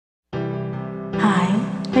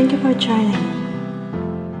Thank you for joining.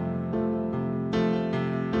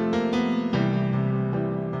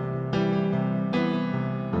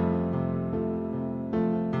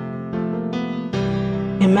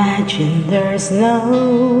 Imagine there's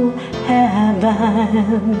no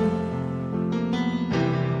heaven.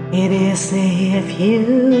 It is if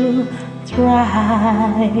you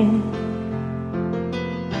try.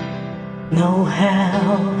 No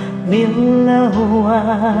hell below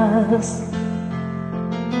us.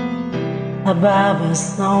 Above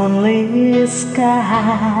us only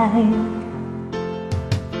sky.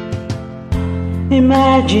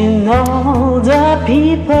 Imagine all the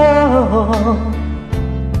people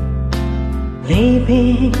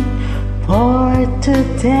living for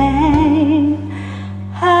today.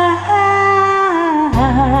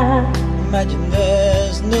 Imagine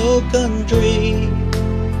there's no country.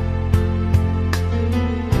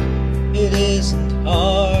 It isn't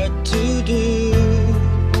hard to do.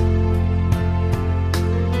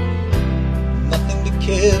 Nothing to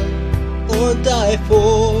kill or die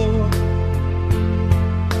for,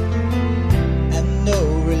 and no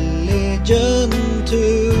religion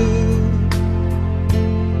too.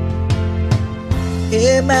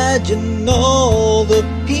 Imagine all the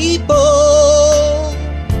people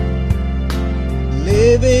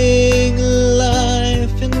living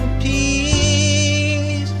life in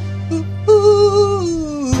peace.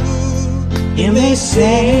 Ooh. You may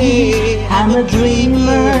say I'm a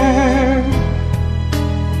dreamer,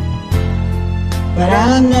 but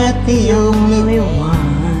I'm not the only one.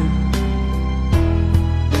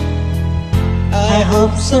 I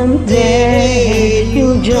hope someday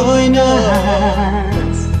you'll join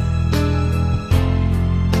us,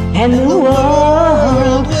 and the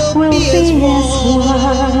world will be as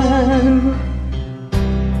one.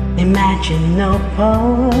 Imagine no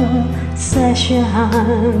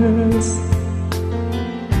possessions.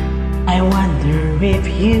 I wonder if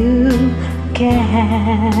you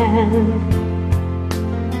can.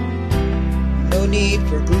 No need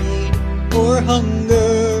for greed or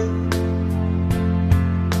hunger.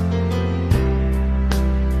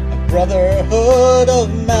 A brotherhood of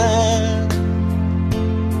man.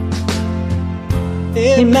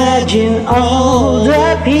 Imagine all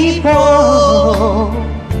the people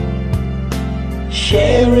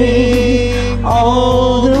sharing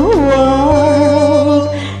all the world.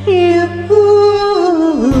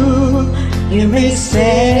 You may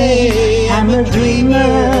say I'm a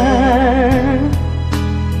dreamer,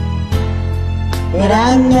 but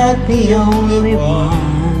I'm not the only one.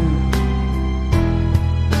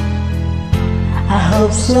 I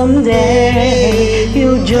hope someday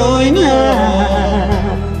you'll join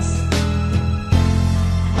us,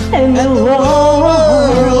 and the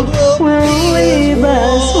world will leave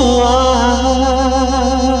us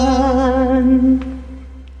one.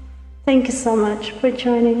 Thank you so much for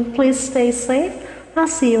joining. Please stay safe. I'll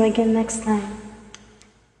see you again next time.